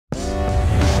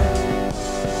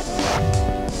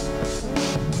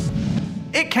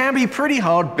It can be pretty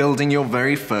hard building your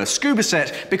very first scuba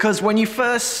set because when you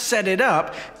first set it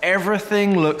up,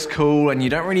 everything looks cool and you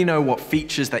don't really know what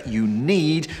features that you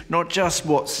need, not just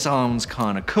what sounds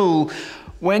kind of cool.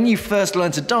 When you first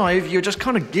learn to dive, you're just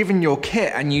kind of given your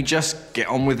kit and you just get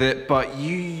on with it, but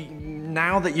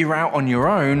now that you're out on your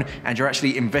own and you're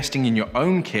actually investing in your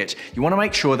own kit, you want to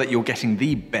make sure that you're getting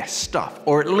the best stuff,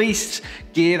 or at least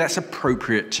gear that's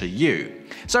appropriate to you.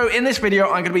 So in this video,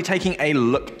 I'm going to be taking a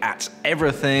look at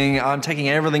everything. I'm taking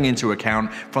everything into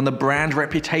account, from the brand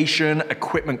reputation,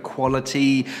 equipment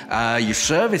quality, your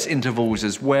service intervals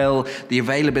as well, the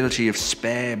availability of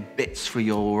spare bits for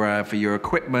your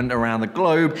equipment around the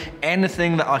globe,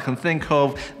 anything that I can think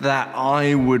of that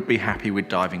I would be happy with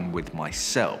diving with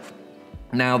myself.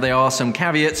 Now, there are some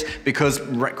caveats because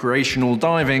recreational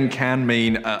diving can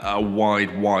mean a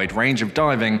wide range of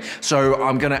diving. So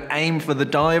I'm going to aim for the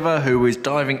diver who is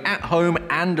diving at home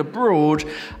and abroad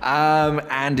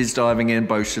and is diving in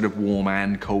both sort of warm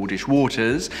and coldish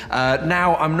waters.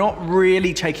 Now, I'm not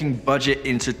really taking budget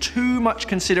into too much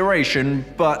consideration,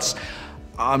 but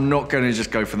I'm not going to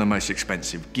just go for the most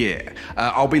expensive gear.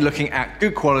 I'll be looking at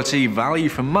good quality, value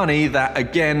for money that,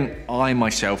 again, I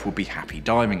myself will be happy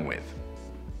diving with.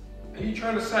 Are you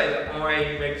trying to say that my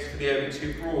makes the video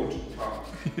too broad part?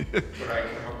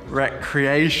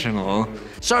 Recreational.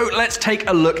 So let's take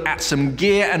a look at some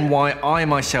gear and why I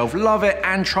myself love it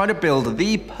and try to build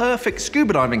the perfect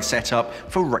scuba diving setup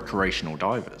for recreational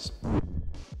divers.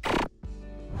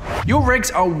 Your rigs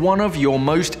are one of your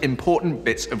most important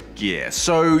bits of gear,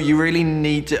 so you really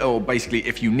need to, or basically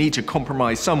if you need to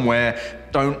compromise somewhere,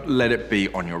 don't let it be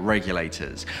on your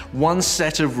regulators. One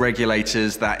set of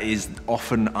regulators that is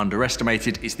often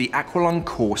underestimated is the Aqualung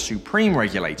Core Supreme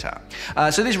regulator.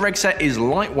 So this reg set is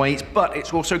lightweight, but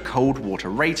it's also cold water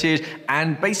rated,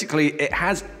 and basically it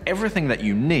has everything that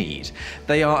you need.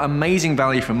 They are amazing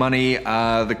value for money,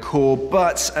 the Core,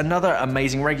 but another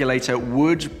amazing regulator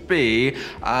would be,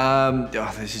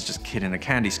 this is just kid in a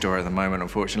candy store at the moment,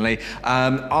 unfortunately.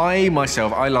 I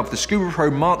love the Scuba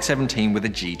Pro Mark 17 with a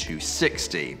G260.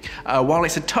 While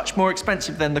it's a touch more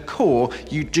expensive than the Core,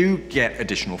 you do get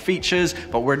additional features,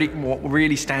 but what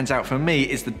really stands out for me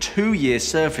is the 2-year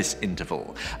service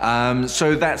interval.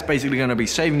 So that's basically going to be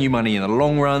saving you money in the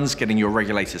long runs, getting your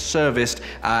regulators serviced,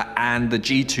 and the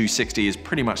G260 is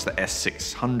pretty much the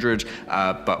S600,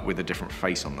 but with a different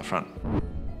face on the front.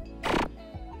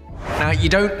 Now, you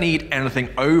don't need anything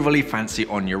overly fancy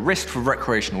on your wrist for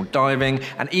recreational diving,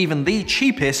 and even the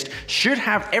cheapest should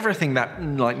have everything that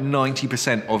like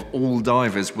 90% of all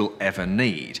divers will ever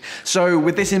need. So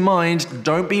with this in mind,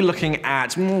 don't be looking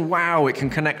at, wow, it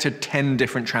can connect to 10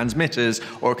 different transmitters,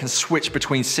 or it can switch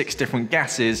between 6 different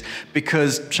gases,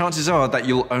 because chances are that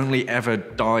you'll only ever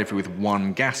dive with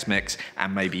one gas mix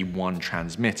and maybe one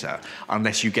transmitter,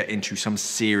 unless you get into some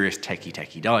serious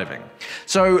techie diving.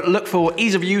 So look for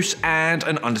ease of use and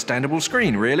an understandable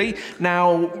screen, really.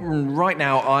 Now, right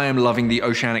now, I am loving the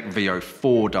Oceanic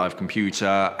VO4 dive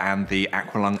computer and the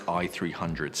Aqualung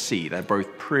i300C. They're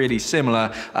both pretty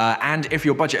similar, and if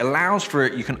your budget allows for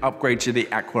it, you can upgrade to the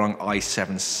Aqualung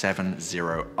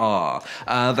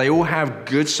i770R. They all have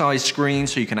good sized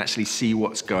screens, so you can actually see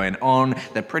what's going on.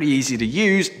 They're pretty easy to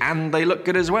use, and they look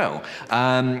good as well.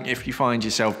 If you find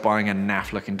yourself buying a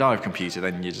naff looking dive computer,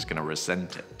 then you're just going to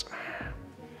resent it.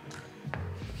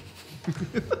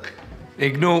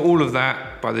 Ignore all of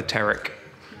that by the Terric.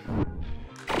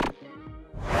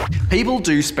 People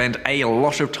do spend a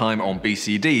lot of time on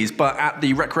BCDs, but at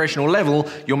the recreational level,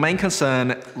 your main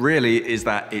concern really is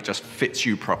that it just fits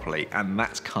you properly, and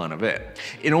that's kind of it.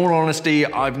 In all honesty,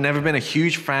 I've never been a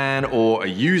huge fan or a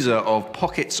user of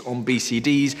pockets on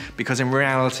BCDs because in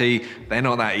reality, they're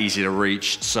not that easy to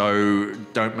reach, so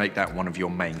don't make that one of your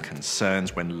main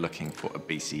concerns when looking for a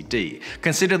BCD.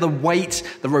 Consider the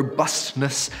weight, the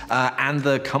robustness, and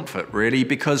the comfort, really,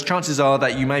 because chances are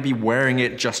that you may be wearing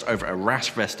it just over a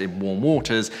rash vest in warm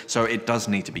waters, so it does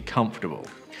need to be comfortable.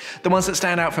 The ones that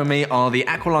stand out for me are the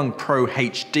Aqualung Pro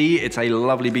HD. It's a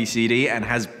lovely BCD and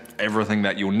has everything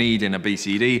that you'll need in a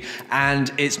BCD,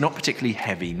 and it's not particularly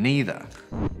heavy neither.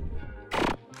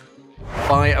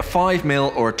 Buy a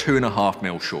 5mm or a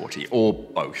 2.5mm shorty, or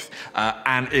both,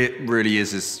 and it really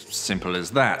is as simple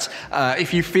as that.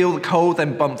 If you feel the cold,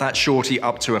 then bump that shorty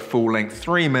up to a full-length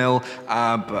 3mm,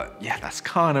 but yeah, that's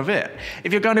kind of it.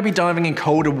 If you're going to be diving in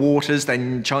colder waters,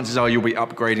 then chances are you'll be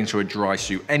upgrading to a dry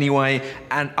suit anyway,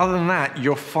 and other than that,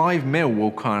 your 5mm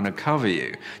will kind of cover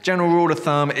you. General rule of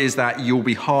thumb is that you'll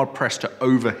be hard-pressed to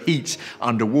overheat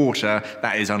underwater,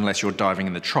 that is unless you're diving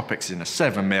in the tropics in a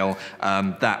 7mm,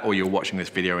 that or you're watching this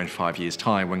video in 5 years'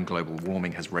 time when global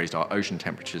warming has raised our ocean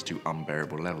temperatures to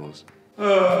unbearable levels.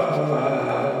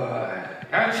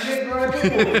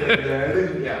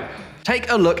 Take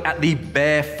a look at the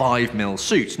Bear 5mm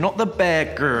suit. Not the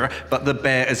bear grr, but the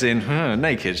bear as in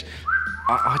naked.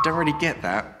 I don't really get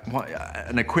that. What,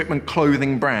 an equipment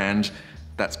clothing brand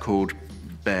that's called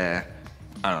Bear.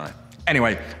 I don't know.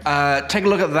 Anyway, take a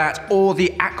look at that, or the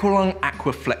Aqualung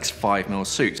Aquaflex 5mm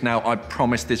suit. Now, I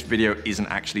promise this video isn't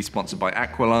actually sponsored by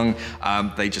Aqualung.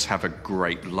 They just have a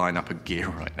great lineup of gear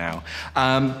right now.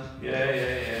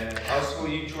 Yeah. I saw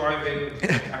you driving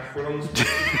Aqualung's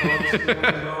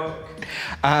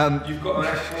Mark. You've got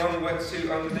an Aqualung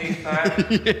wetsuit underneath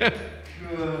that.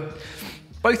 Yeah.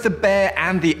 Both the Bear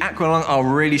and the Aqualung are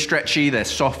really stretchy, they're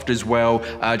soft as well.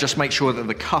 Just make sure that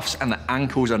the cuffs and the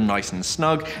ankles are nice and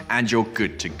snug and you're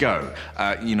good to go.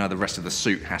 You know, the rest of the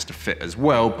suit has to fit as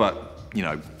well, but, you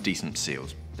know, decent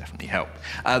seals definitely help.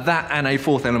 That and a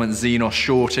Fourth Element Xenos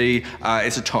shorty.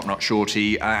 It's a top-notch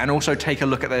shorty. And also take a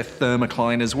look at their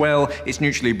thermocline as well. It's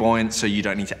neutrally buoyant, so you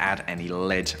don't need to add any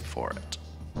lead for it.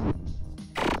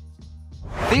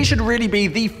 These should really be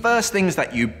the first things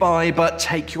that you buy, but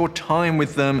take your time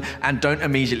with them and don't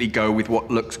immediately go with what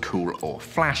looks cool or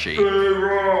flashy.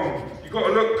 Wrong. You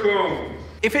gotta look cool.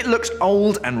 If it looks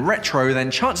old and retro,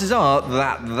 then chances are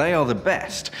that they are the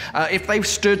best. If they've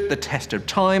stood the test of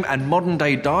time and modern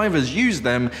day divers use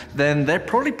them, then they're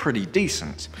probably pretty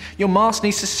decent. Your mask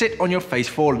needs to sit on your face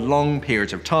for long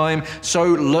periods of time, so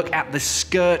look at the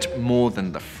skirt more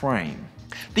than the frame.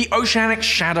 The Oceanic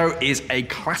Shadow is a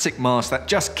classic mask that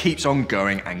just keeps on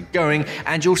going and going,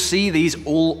 and you'll see these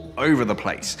all over the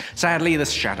place. Sadly, the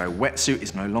Shadow wetsuit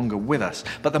is no longer with us,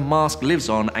 but the mask lives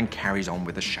on and carries on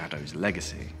with the Shadow's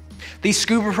legacy. The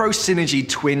Scuba Pro Synergy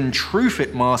Twin True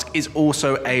Fit mask is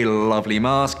also a lovely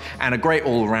mask and a great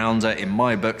all-rounder in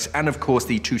my books, and of course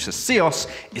the Tusa Seos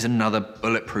is another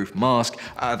bulletproof mask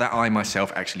that I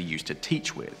myself actually used to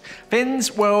teach with.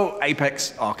 Fins, well,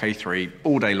 Apex, RK3,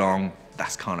 all day long.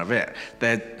 That's kind of it.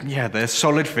 They're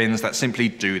solid fins that simply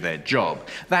do their job.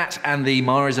 That and the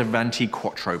Maris Avanti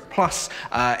Quattro Plus.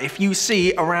 If you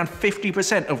see around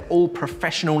 50% of all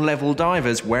professional level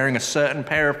divers wearing a certain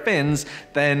pair of fins,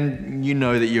 then you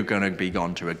know that you're going to be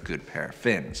on to a good pair of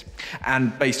fins.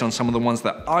 And based on some of the ones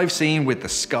that I've seen with the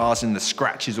scars and the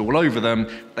scratches all over them,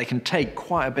 they can take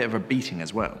quite a bit of a beating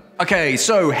as well. Okay,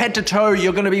 so head to toe,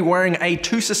 you're going to be wearing a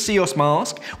Tusa Seos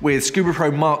mask with Scuba Pro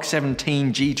Mark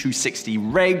 17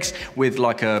 G260 regs with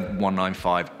like a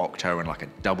 195 octo and like a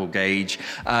double gauge,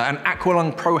 an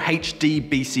Aqualung Pro HD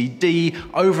BCD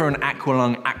over an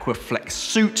Aqualung Aquaflex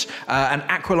suit, an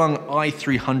Aqualung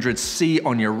i300C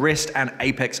on your wrist, and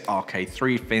Apex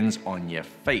RK3 fins on your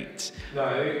feet.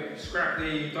 No, scrap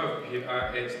the dive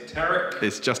computer, it's Terek.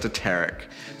 It's just a Terek.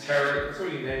 It's a Terek, that's all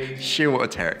you need. Sure, what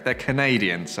a Terek. They're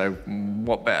Canadian, so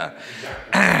what better?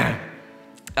 Exactly.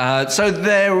 So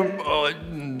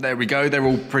there we go, they're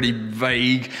all pretty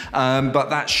vague, but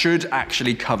that should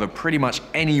actually cover pretty much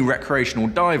any recreational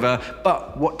diver.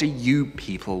 But what do you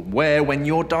people wear when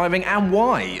you're diving, and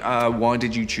why? Why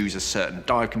did you choose a certain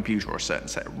dive computer or a certain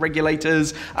set of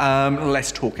regulators?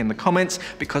 Let's talk in the comments,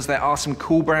 because there are some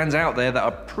cool brands out there that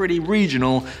are pretty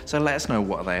regional, so let us know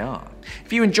what they are.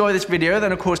 If you enjoy this video,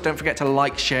 then of course don't forget to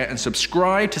like, share and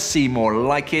subscribe to see more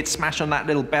like it. Smash on that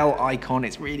little bell icon,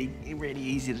 it's really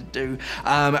easy to do,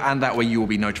 and that way you will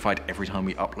be notified every time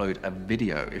we upload a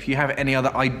video. If you have any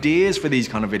other ideas for these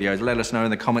kind of videos, let us know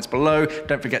in the comments below.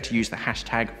 Don't forget to use the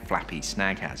hashtag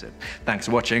 #FlappySnagHazard. Thanks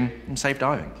for watching and safe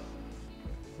diving.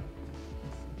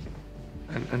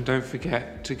 And don't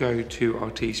forget to go to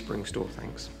our Teespring store,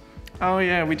 thanks. Oh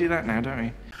yeah, we do that now, don't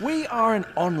we? We are an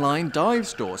online dive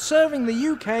store serving the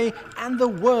UK and the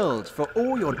world for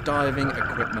all your diving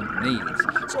equipment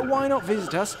needs. So why not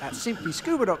visit us at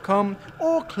simplyscuba.com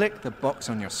or click the box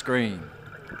on your screen.